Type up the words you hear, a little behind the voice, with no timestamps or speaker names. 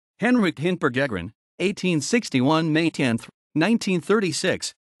Henrik Hinke Bergegren, 1861 May 10,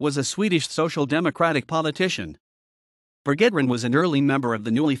 1936, was a Swedish Social Democratic politician. Bergegren was an early member of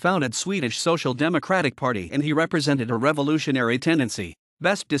the newly founded Swedish Social Democratic Party, and he represented a revolutionary tendency,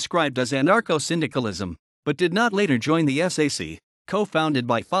 best described as anarcho-syndicalism, but did not later join the SAC, co-founded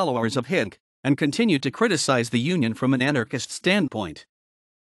by followers of Hinke, and continued to criticize the union from an anarchist standpoint.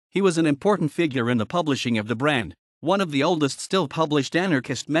 He was an important figure in the publishing of the Brand, one of the oldest still published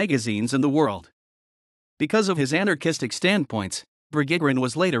anarchist magazines in the world. Because of his anarchistic standpoints, Bergegren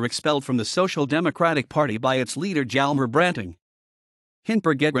was later expelled from the Social Democratic Party by its leader Hjalmar Branting. Hinke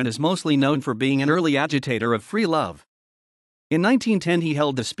Bergegren is mostly known for being an early agitator of free love. In 1910 he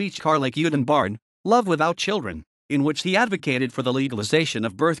held the speech Kärlek, utan, Love Without Children, in which he advocated for the legalization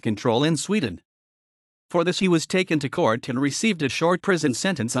of birth control in Sweden. For this he was taken to court and received a short prison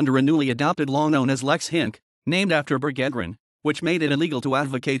sentence under a newly adopted law known as Lex Hinke, named after Bergegren, which made it illegal to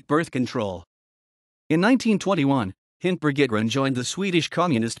advocate birth control. In 1921, Hinke Bergegren joined the Swedish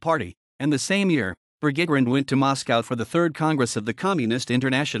Communist Party, and the same year, Bergegren went to Moscow for the Third Congress of the Communist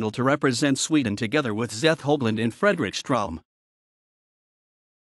International to represent Sweden together with Zeth Höglund and Fredrik Ström.